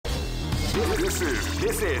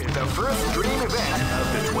This is the first dream event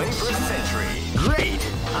of the 21st century. Great!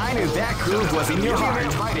 I knew that groove was in your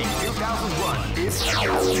heart. Fighting 2001 is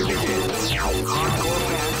about to begin. Hardcore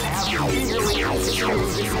fans have been eagerly anticipating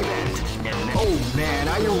this event. Oh man,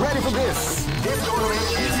 are you ready for this? This tournament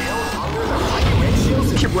is held under the fighting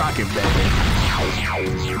ratios. Keep rocking, baby.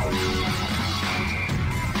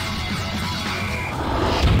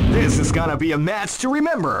 This is gonna be a match to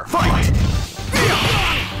remember. Fight!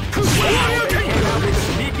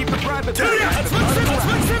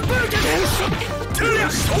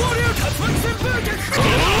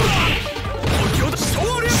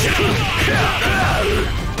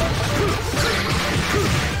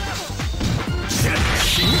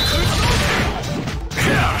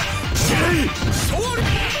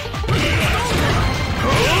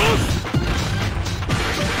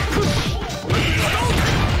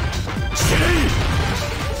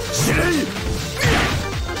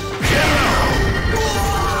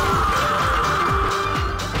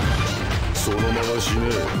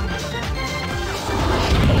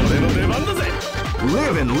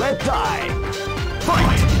 Live and let die.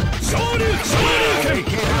 Fight! They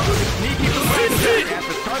came out with a sneaky surprise attack at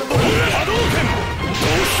the start of the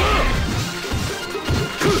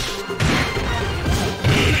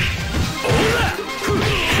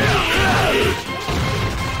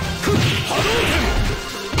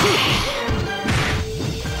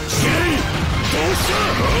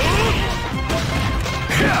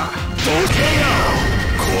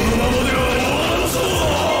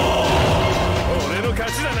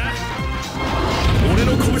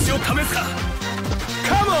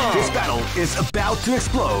Come on! This battle is about to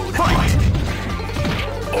explode. Fight!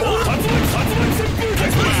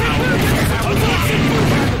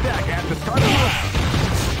 Attack at the start of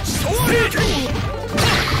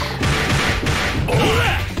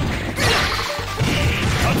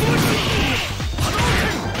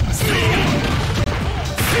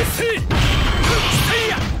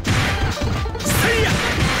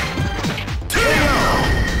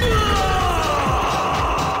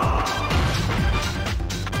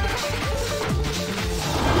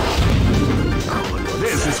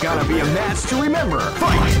This is gonna be a match to remember.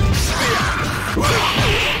 Fight!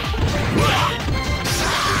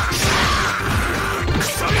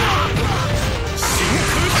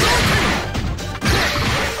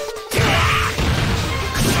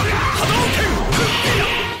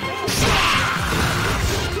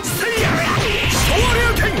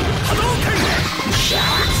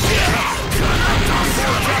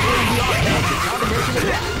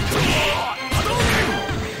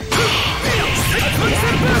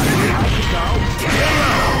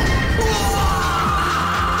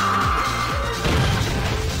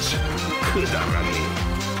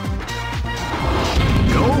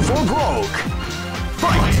 Go for broke.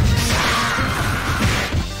 Fight!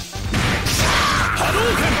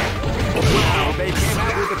 Wow, they came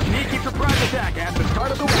out with a sneaky surprise attack at the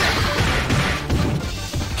start of the round.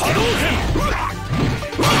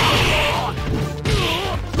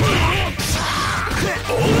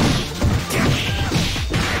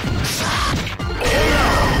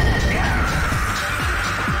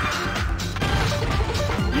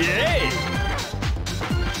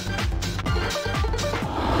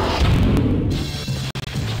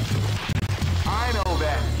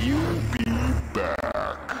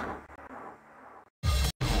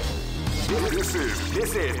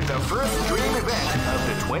 This is the first dream event of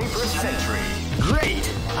the 21st century. Great!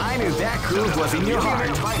 I knew that groove was in your heart.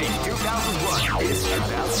 Fighting 2001 is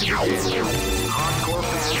about to begin. Hardcore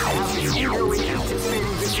fans have been eagerly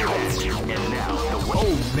anticipating this event. And now,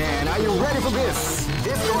 oh man, are you ready for this?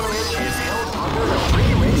 This tournament is held under the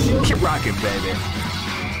free ratio. Keep rocking, baby.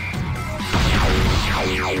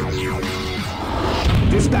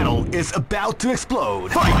 This battle is about to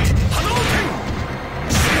explode. Fight!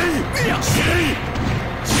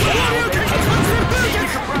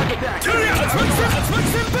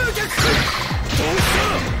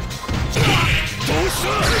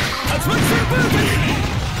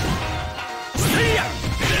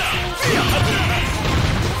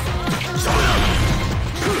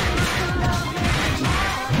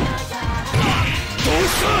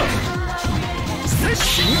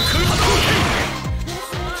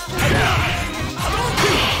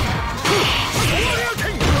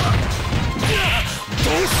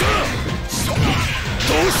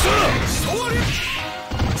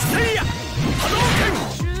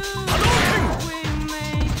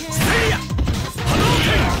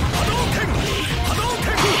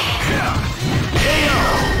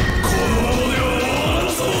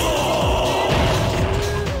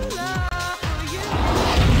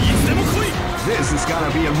 This is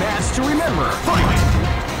gonna be a match to remember. Fight!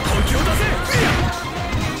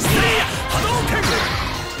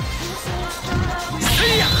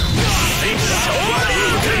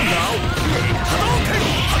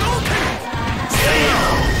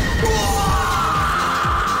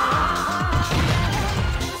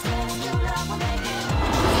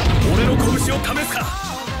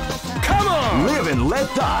 Come on! Live and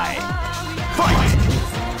let die. Fight!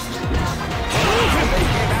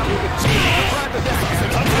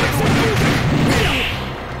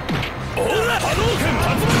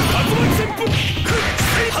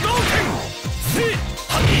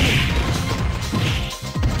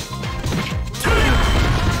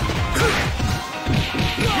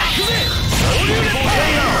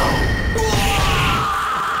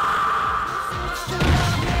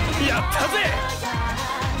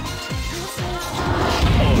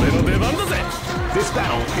 This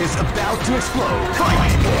battle is about to explode.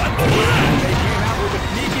 Fight! They came out with a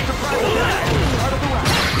sneaky surprise attack at the start of the round.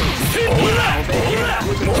 They came out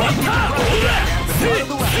with a sneaky surprise attack at the start of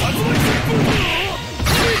the round.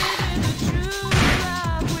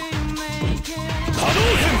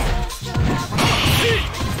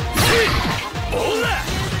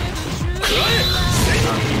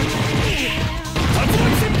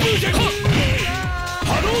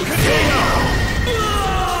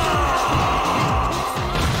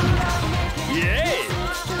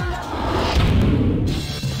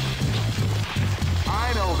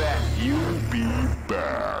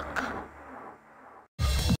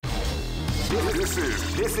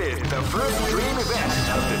 This is the first dream event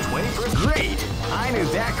of the 21st. Great! I knew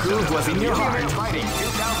that groove was in your heart. Fighting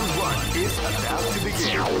 2001 is about to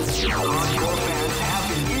begin. Hardcore fans have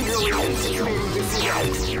been eagerly anticipating this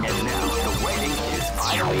event, and now the waiting is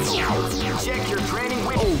finally over. Check your training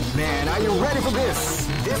with. Oh man, are you ready for this?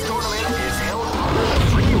 This tournament is held under the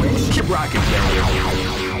free ratio. Keep rocking, baby.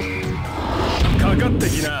 かかって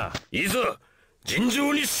きな。いざ尋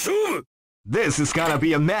常に勝負。This is gonna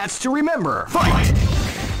be a match to remember. Fight!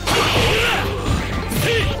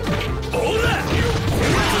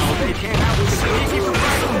 They came out with a sneaky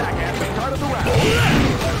surprise attack at the start of the round.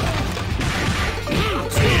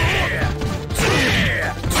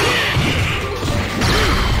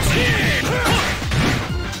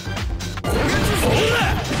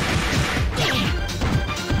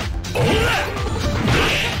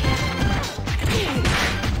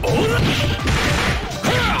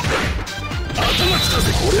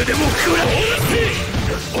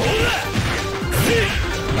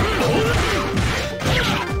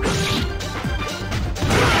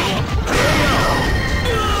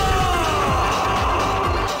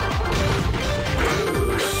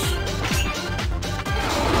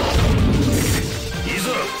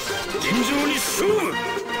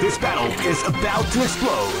 This battle is about to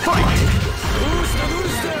explode. Fight!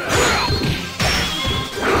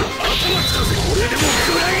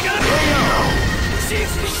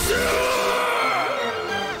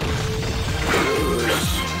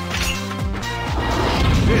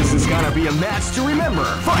 This is gonna be a match to remember.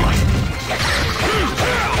 Fight!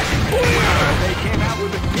 They came out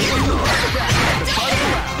with a beautiful attack at the start of the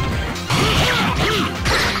round.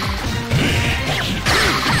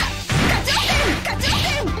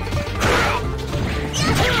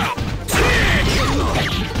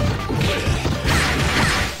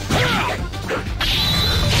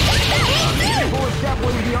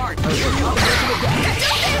 Dabbling the art of the combination attack.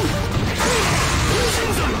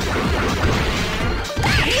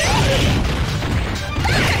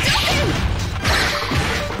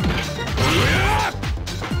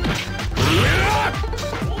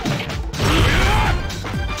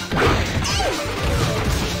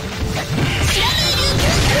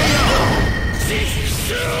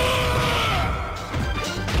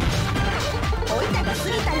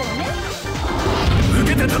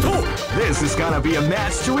 This is gonna be a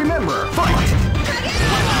match to remember. Fight! Wow,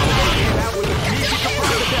 they came out with a sneaky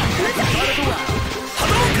surprise attack at the start of the round.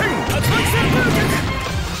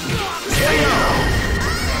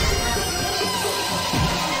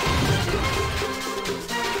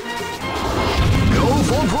 Go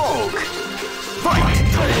for broke. Fight!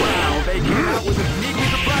 Wow, they came out with a sneaky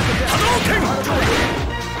surprise attack at the start of the round.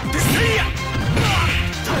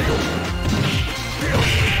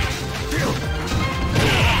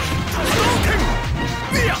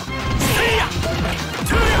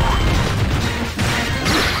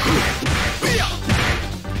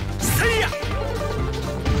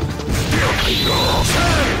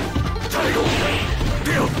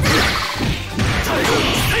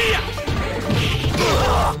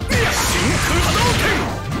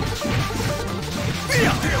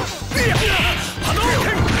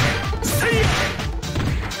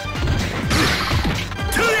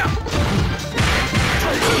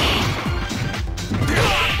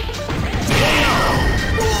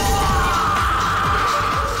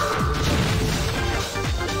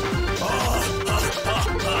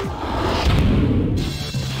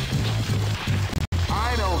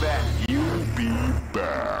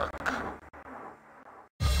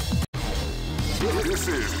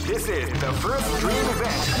 first dream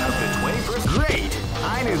event of the 21st. Great!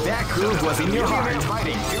 I knew that groove was in your heart.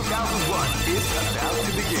 Fighting 2001 is about to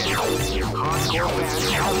begin. Hardcore fans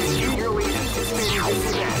have been eagerly anticipating this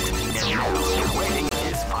event, and now the waiting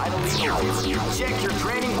is finally over. Check your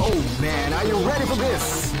training. Oh man, are you ready for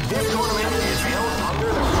this? This tournament is held under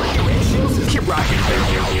the free ratio system. Keep rocking.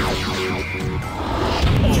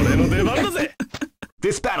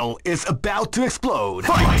 This battle is about to explode.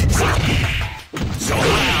 Fight! So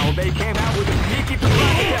wow, they came out with a sneaky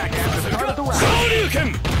surprise attack at the start of the round.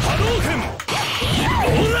 Shoryuken! Hadouken!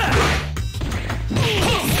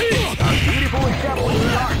 A beautiful example of the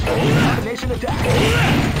art of the combination attack.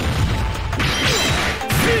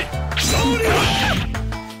 Shoryu!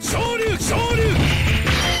 Shoryu! Shoryu!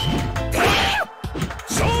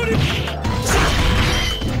 Shoryu!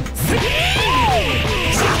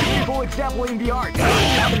 Beautiful example in the art of the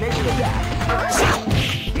combination attack.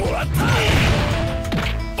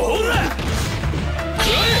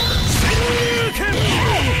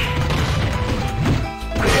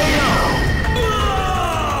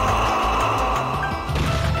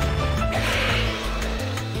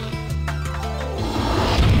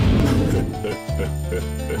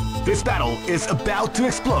 This battle is about to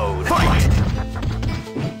explode. Fight!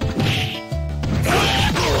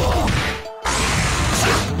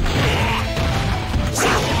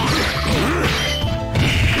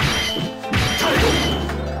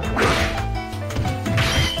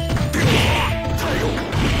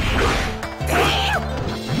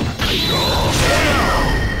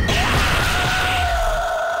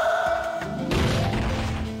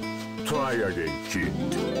 Try again, kid.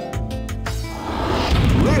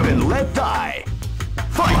 Live and let die.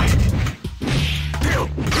 Fight!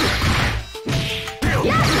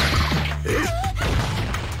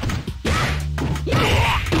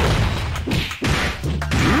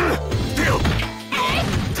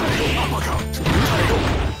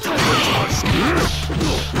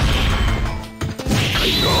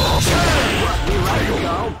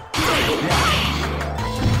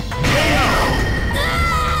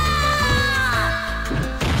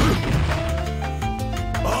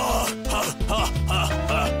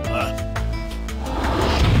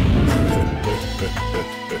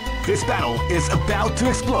 This battle is about to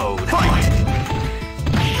explode. Fight!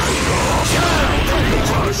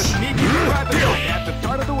 With a sneaky surprise attack at the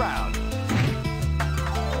start of the round.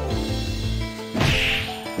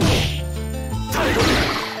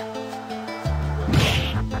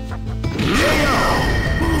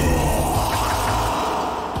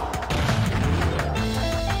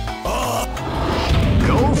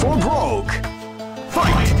 Go for broke.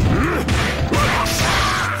 Fight!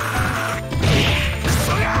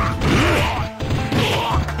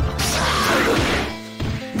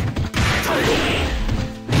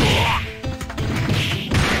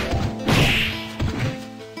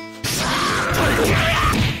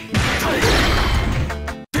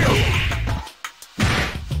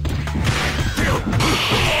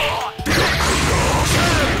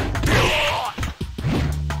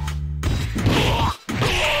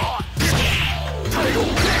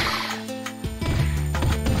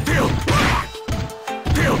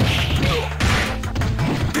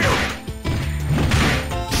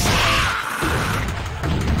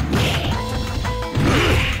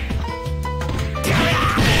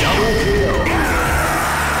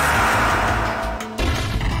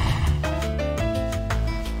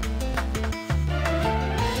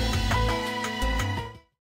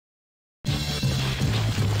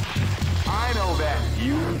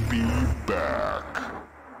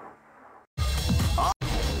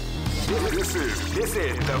 This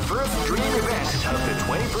is the first dream event of the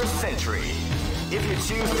 21st century. If you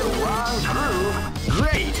choose the wrong groove,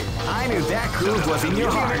 great! I knew that groove was in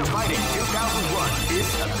your heart. Fighting 2001 is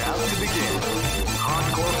about to begin.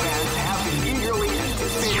 Hardcore fans have been eagerly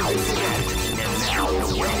anticipating this event, and now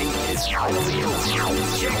the waiting is finally over.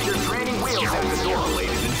 Check your training wheels at the door,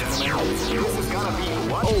 ladies and gentlemen. This is gonna be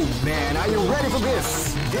one. Oh man, are you ready for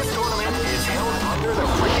this? This tournament is held under the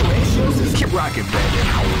free ratio system. Keep rocking,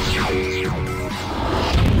 baby.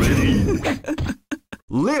 Ready?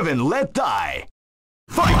 Live and let die.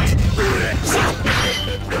 Fight! Beautiful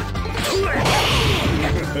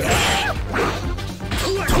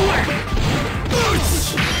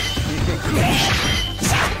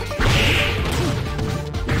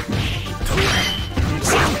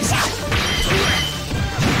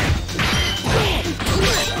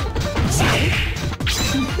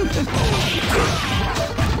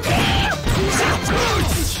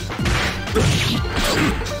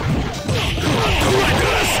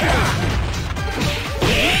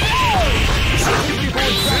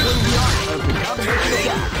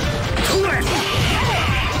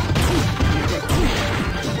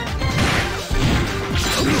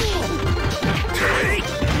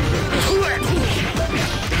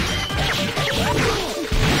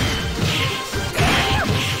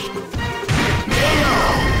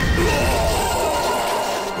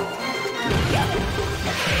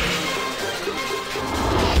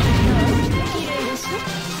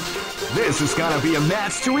This is gonna be a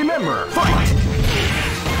match to remember. Fight!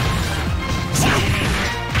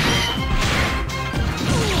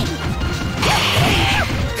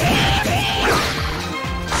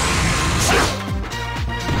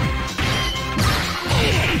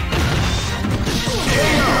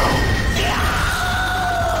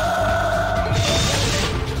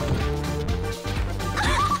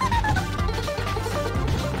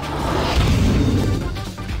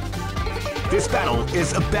 This battle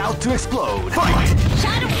is about to explode. Fight!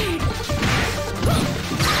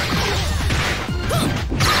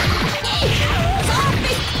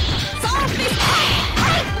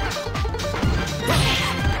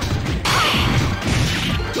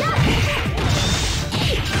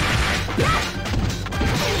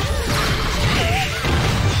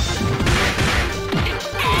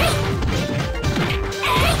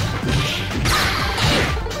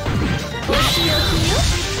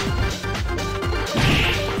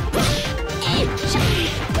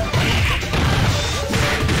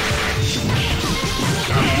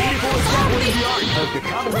 The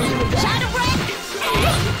combination of Shadow Break!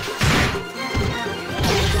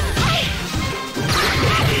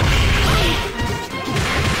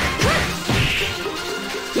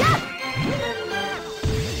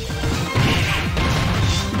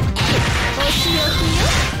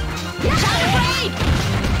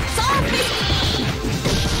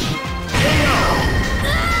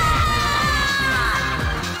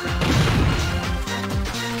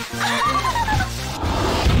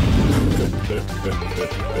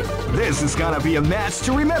 This is gonna be a match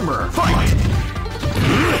to remember. Fight!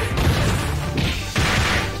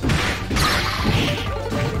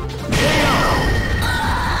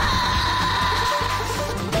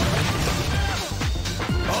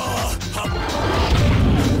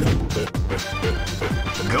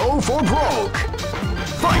 Go for broke!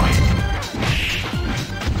 Fight!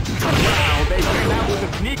 Wow, they came out with a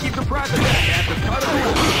sneaky surprise attack at the start of the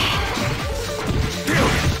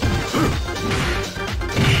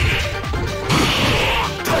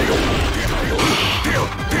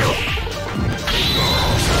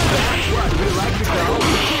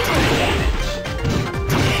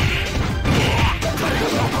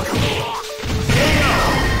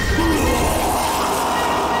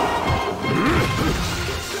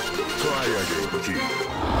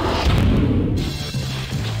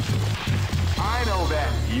I know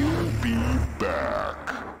that you'll be back.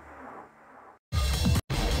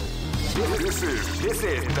 This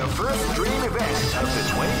is the first dream event of the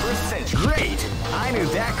 21st century. Great! I knew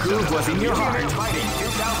that groove was in your heart. Fighting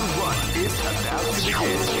 2001 is about to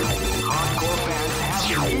begin. Hardcore fans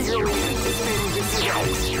have been eagerly anticipating this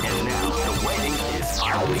event, and now the waiting is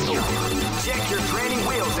finally over. Check your training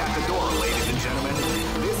wheels at the door, ladies and gentlemen.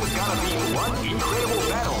 This is gonna be one incredible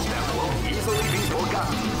battle that won't easily be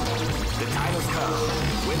forgotten. The time has come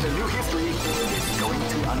when the new history is going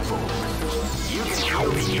to unfold. You can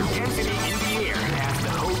feel the intensity in the air as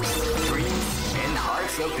the hopes, dreams, and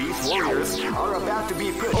hearts of these warriors are about to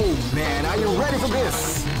be put. Oh man, are you ready for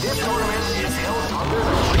this? This tournament is held under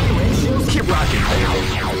the free ratios. Keep rocking.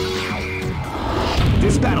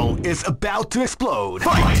 This battle is about to explode.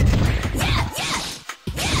 Fight!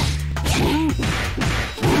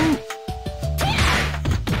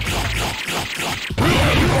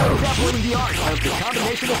 Definitely the art of the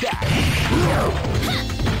combination attack.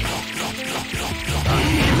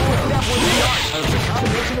 Definitely the art of the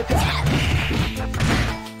combination attack.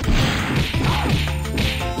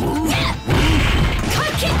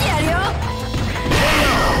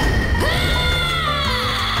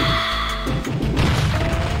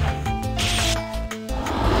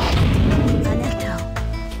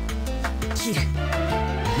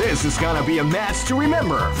 This is gonna be a match to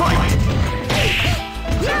remember. Fight!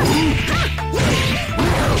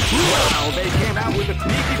 Wow, they came out with a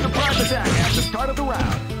sneaky surprise attack at the start of the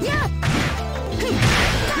round.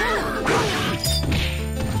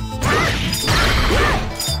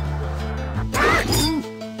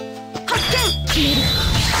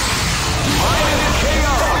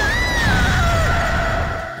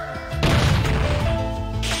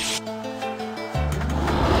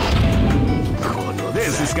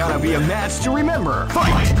 This is gonna be a match to remember.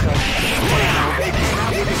 Fight! Wow, they came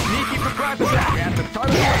out with a sneaky surprise attack at the start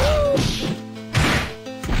of the round.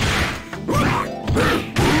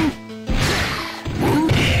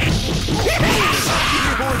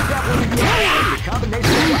 The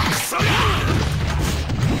combination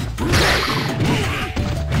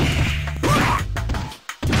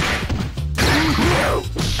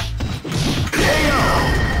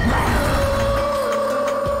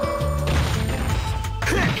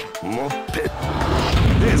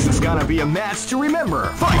This is gonna be a match to remember.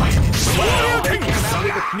 Fight! Wow, they came out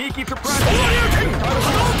with a sneaky surprise.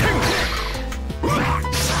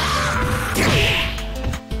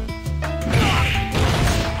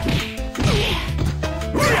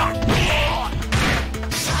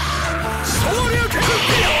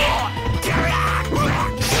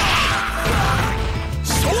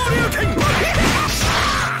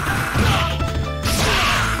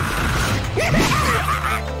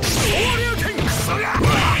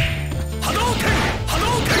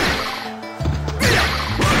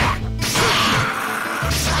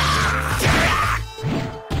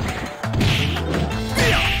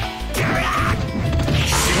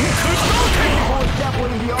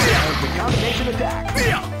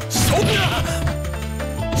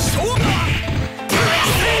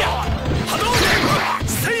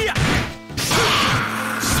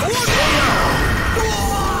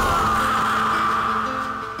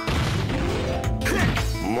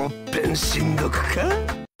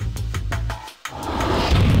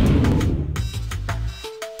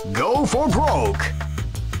 Go for broke.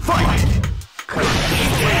 Fight!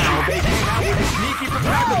 Wow, they came out with a sneaky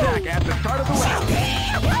surprise attack at the start of the round.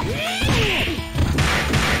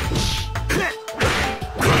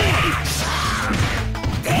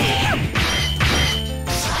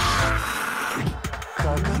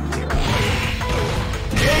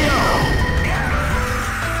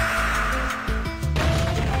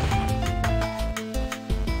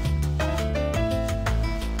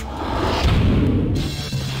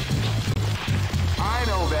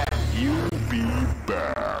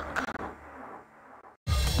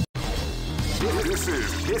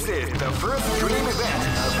 This is the first dream event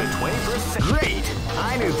of the 21st century. Great!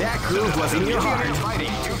 I knew that groove was in your heart.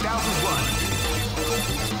 Fighting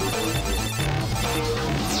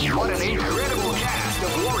 2001. What an incredible cast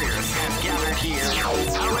of warriors has gathered here.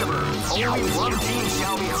 However, only one team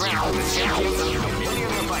shall be crowned the champions of the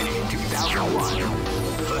Millionaire Fighting 2001.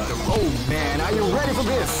 But oh man, are you ready for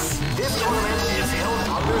this? This tournament is held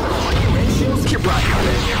under the free ratios. Keep right.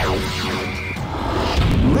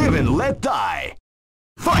 Live and let die.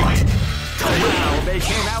 Fight! Wow, they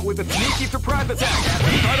came out with a sneaky surprise attack at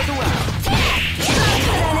the start of the round.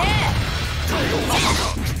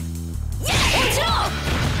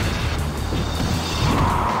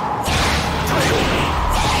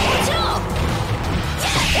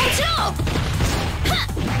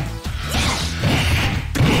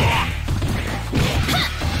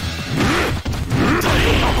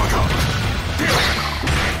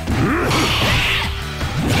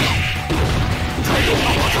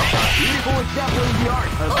 Evil is definitely the art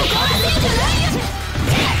of the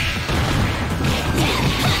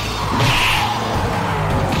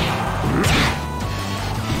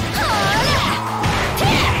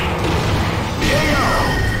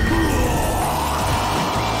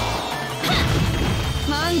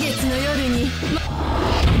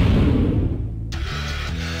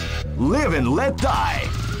Live and let die.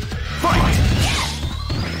 Fight!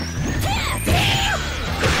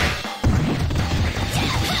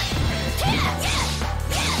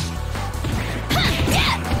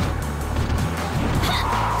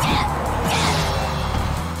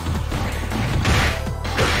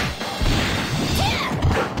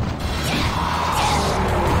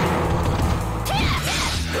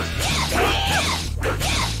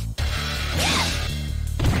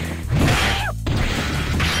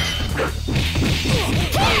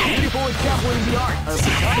 Definitely the art of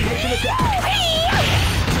the combination attack.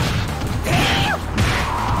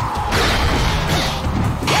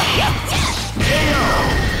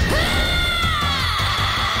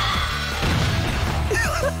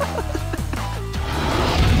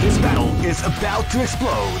 This battle is about to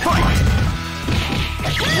explode. Fight!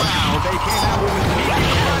 Wow, they came out with a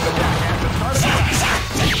sneaky surprise attack at the start of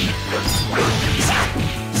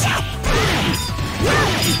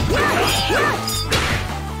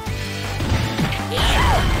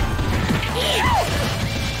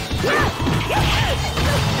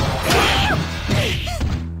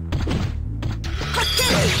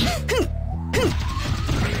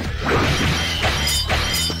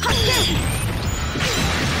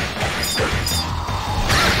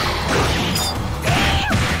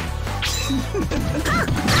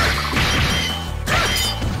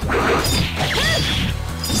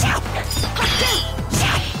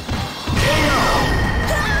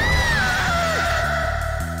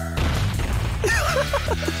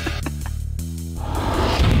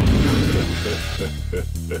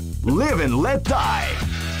Live and let die.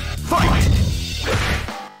 Fight!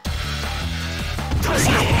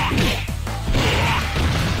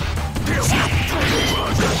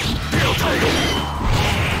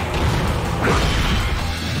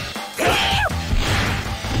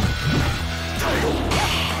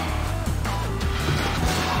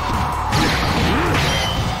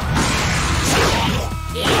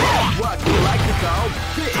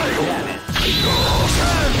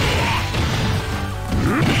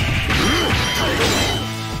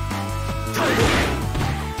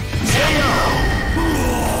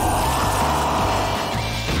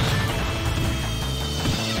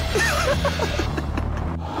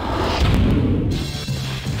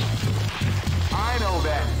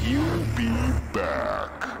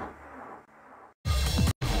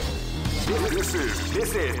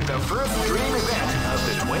 This is the first dream event of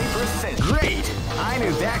the 21st century. Great! I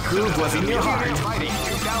knew that groove was in your heart. Fighting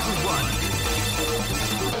 2001.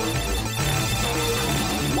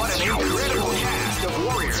 What an incredible cast of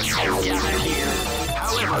warriors has gathered here.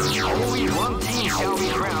 However, only one team shall be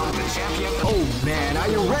crowned the champion. Oh man, are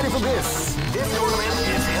you ready for this? This tournament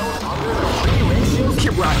is held under the free ratio.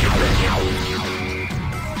 Keep rocking, baby.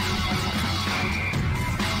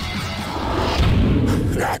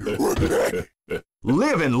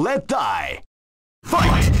 Live and let die.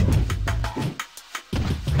 Fight!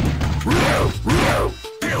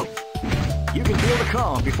 You can feel the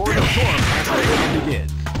calm before the storm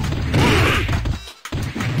begins.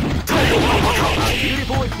 A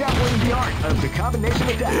beautiful example in the art of the combination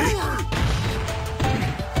attack.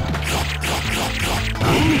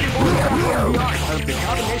 A beautiful example in the art of the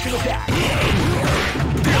combination attack.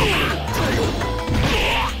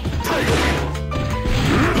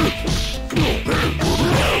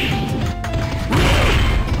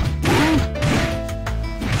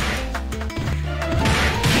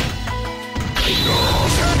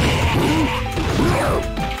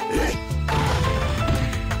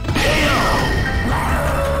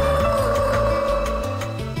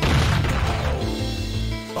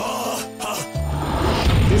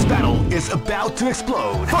 This battle is about to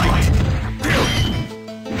explode. Fight!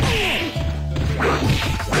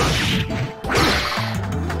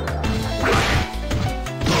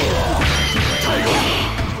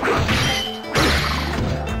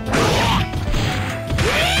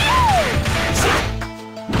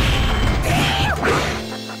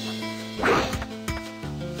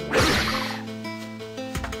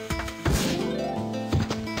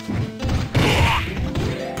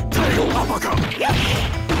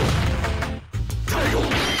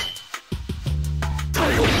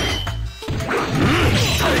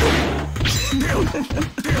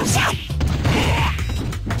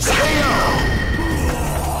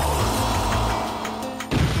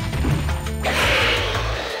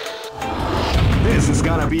 This is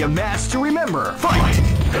gonna be a match to remember. Fight!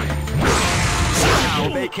 Now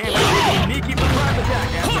they came out with a sneaky surprise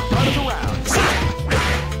attack at the start of the round.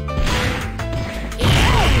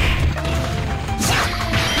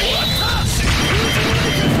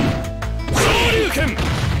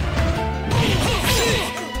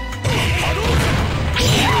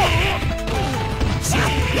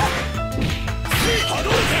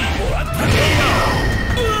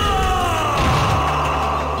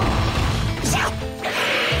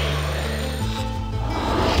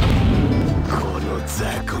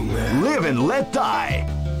 Live and let die.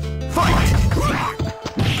 Fight!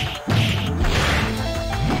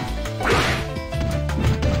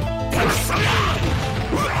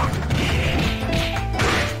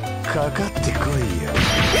 かかってこいよ。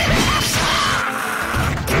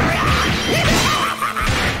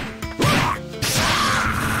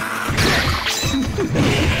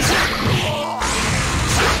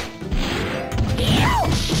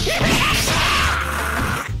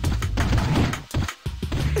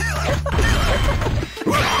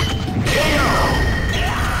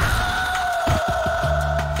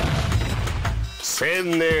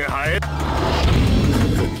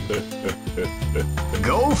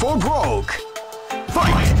Go for broke.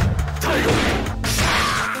 Fight!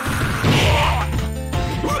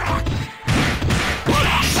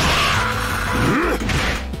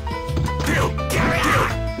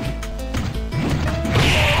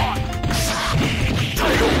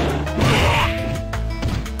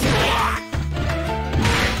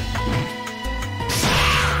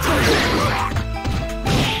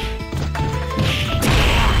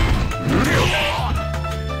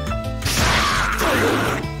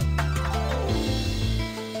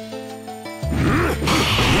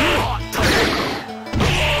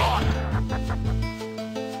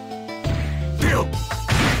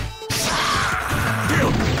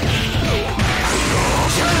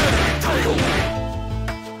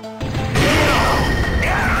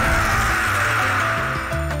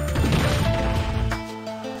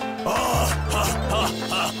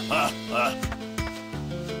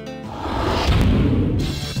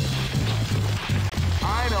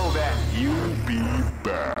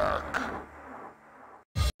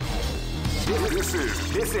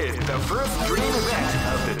 This is the first dream event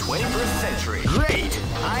of the 21st century. Great!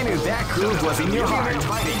 I knew that groove was in your heart.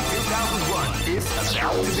 Fighting 2001 is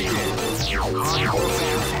about to begin. Hardcore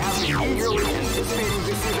fans have been eagerly anticipating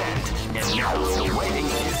this event, and now the waiting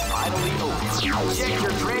is finally over. Check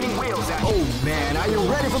your training wheels out. Oh man, are you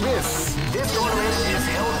ready for this? This tournament is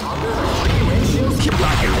held under the free ratios. Keep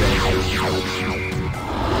rocking, baby.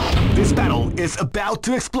 This battle is about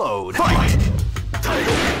to explode. Fight!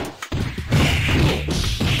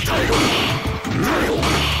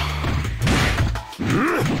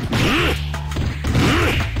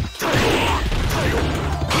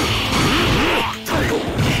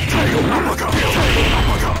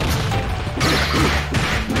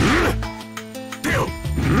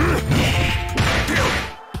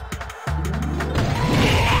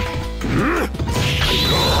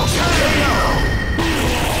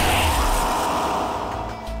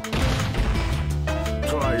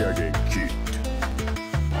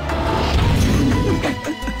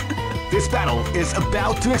 This battle is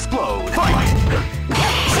about to explode. Fight!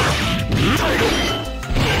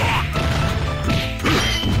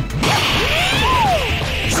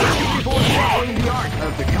 People are following the art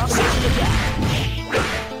of the combination attack.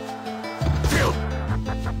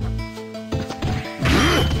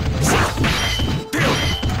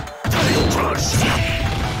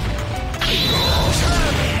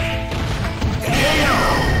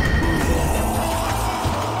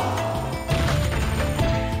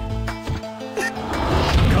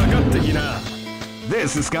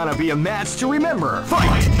 This is gonna be a match to remember.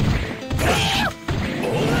 Fight!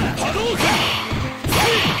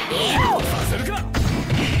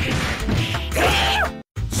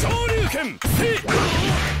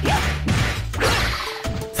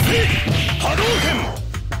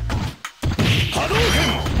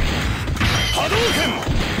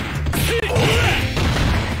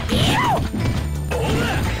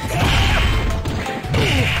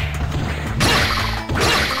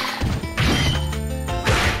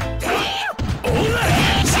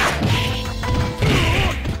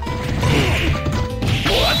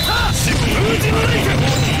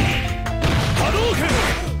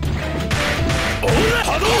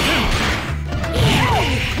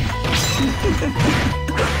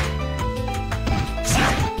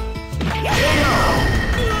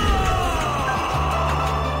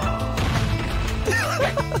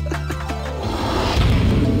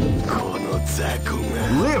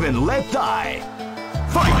 Live and let die.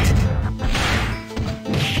 Fight!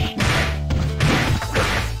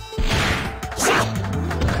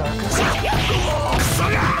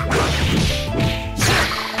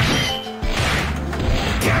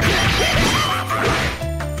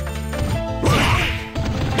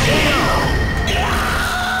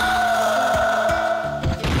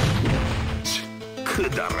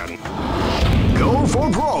 Go for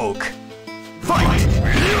broke. Fight!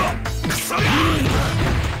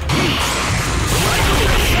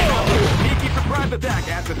 Sneaky surprise attack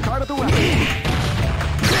at the start of the round.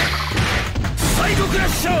 Psycho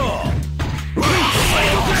Crash! Psycho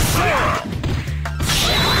Crash!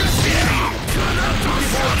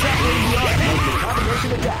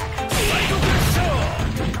 Combination attack. Psycho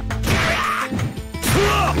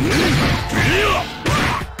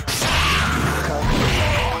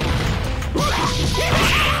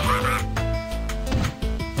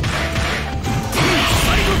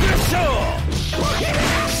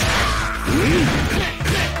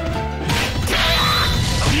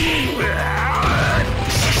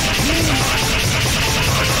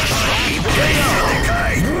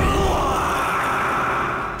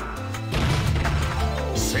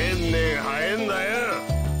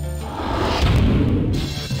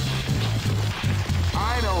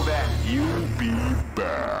I know that you'll be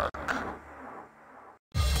back.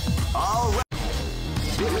 All right.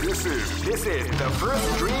 This is the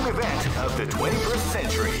first dream event of the 21st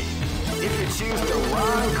century. If you choose the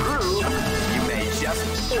wrong groove, you may just...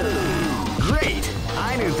 Great!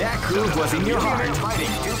 I knew that groove was in your heart.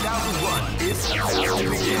 Fighting 2001 is about to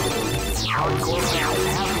begin. Hardcore fans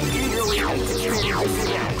have been eagerly anticipating this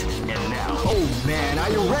event. And now... Oh man, are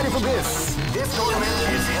you ready for this? This tournament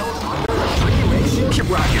is held under the free ratio. Keep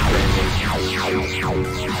rocking.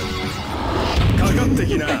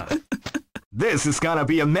 This is gonna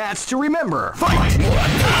be a match to remember. Fight!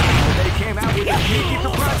 They came out with a sneaky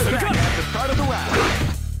surprise attack at the start of the round.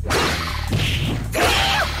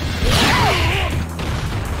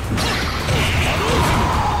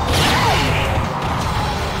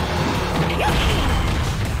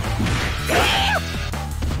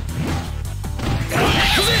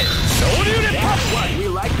 That's what we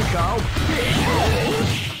like to call big.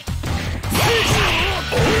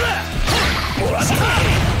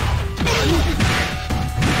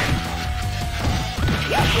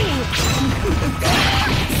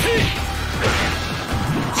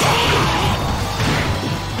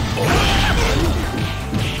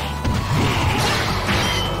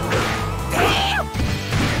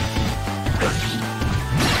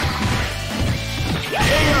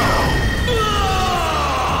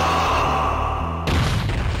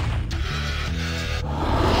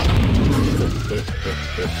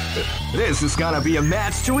 This is gonna be a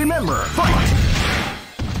match to remember. Fight!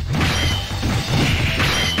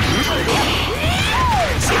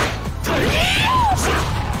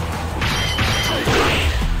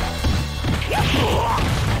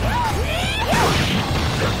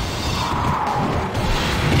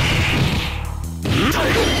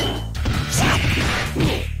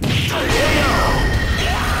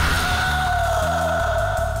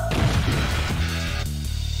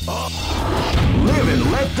 Live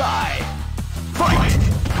and let die. Fight!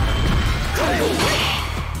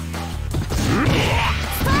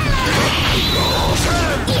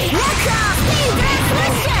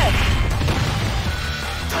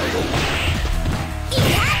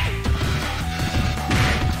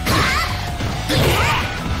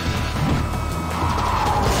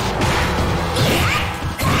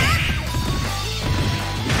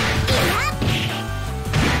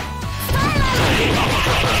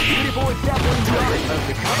 Beautiful example of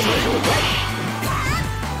the combination effect.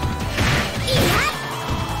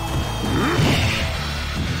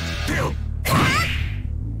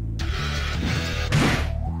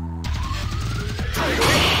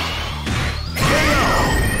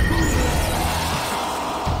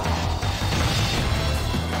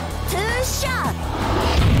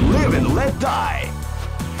 Live and let die.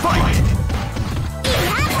 Fight!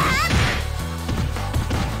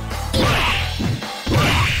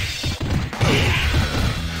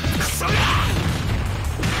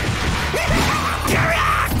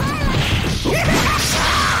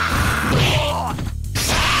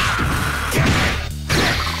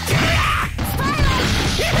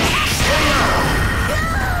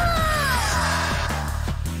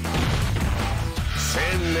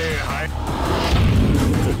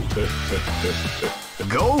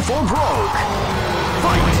 Go for broke!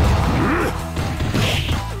 Fight!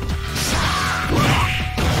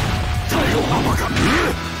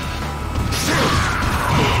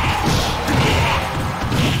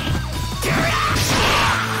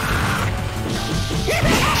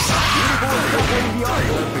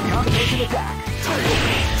 The combination attack.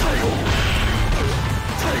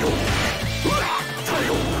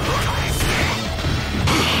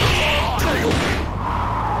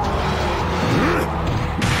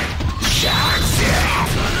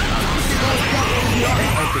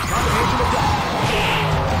 The combination attack.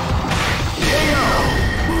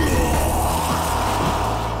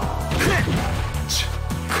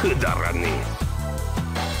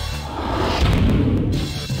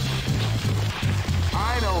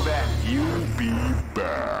 I know that you'll be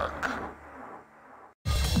back.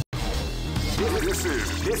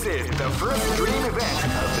 This is the first dream event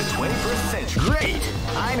of the 21st century. Great!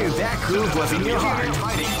 I knew that groove was in your heart.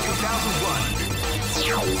 Fighting 2001.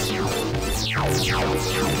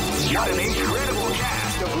 What an incredible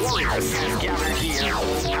cast of warriors has gathered here.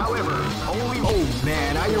 However, only... Oh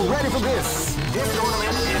man, are you ready for this? This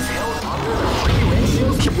tournament is held under the free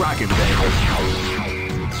ratio. Keep rocking, baby.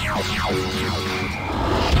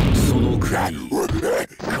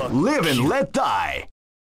 Live and let die.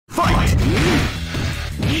 Fight!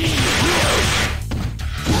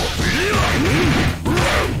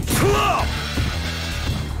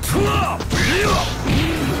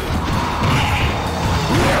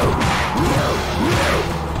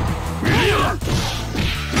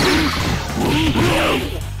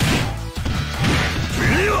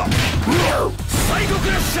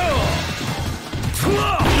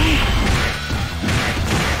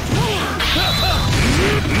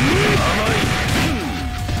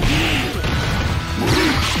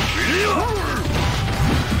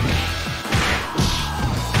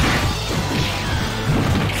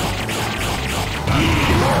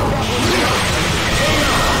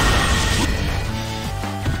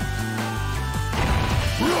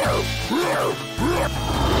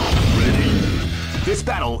 This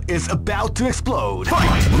battle is about to explode.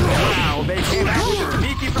 Fight! Wow, they came out with a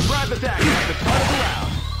sneaky surprise attack at the start of the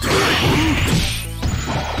round.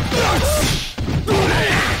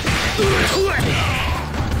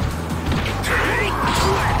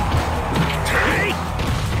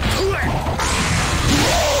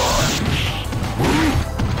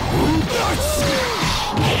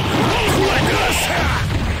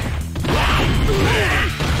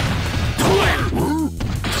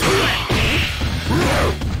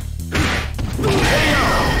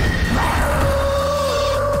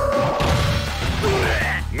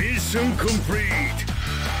 Mission complete.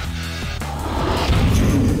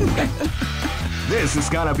 This is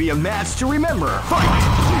gonna be a match to remember.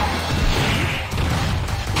 Fight!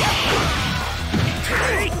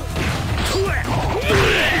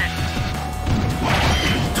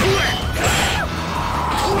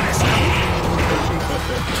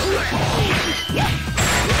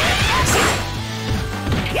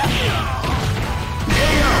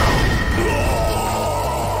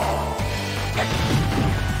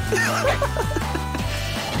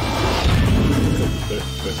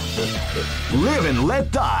 Live and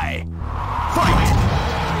let die. Fight!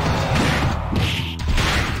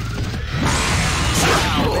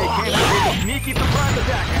 Wow, they came out with a sneaky surprise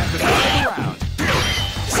attack at the start of the round.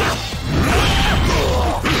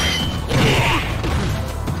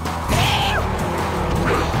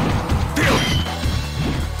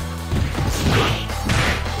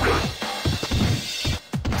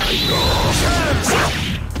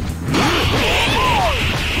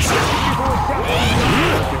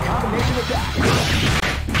 The combination attack.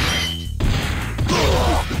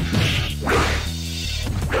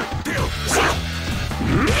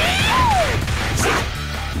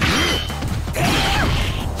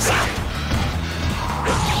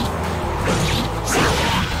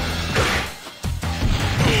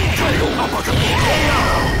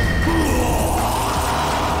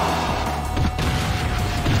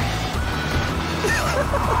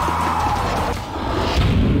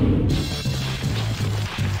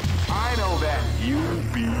 I know that you'll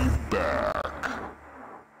be back.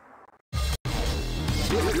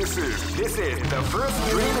 This is the first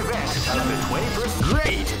dream event of the 21st.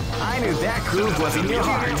 Great! I knew that groove was in your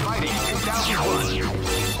heart. Fighting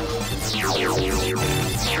 2001.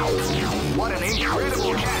 What an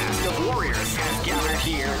incredible cast of warriors has gathered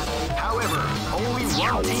here. However, only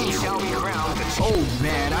one team shall be crowned the champion. Oh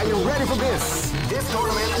man, are you ready for this? This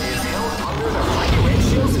tournament is held under the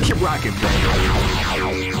regulations. Keep rocking, baby.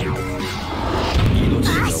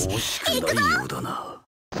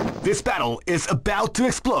 This battle is about to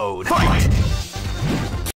explode. Fight!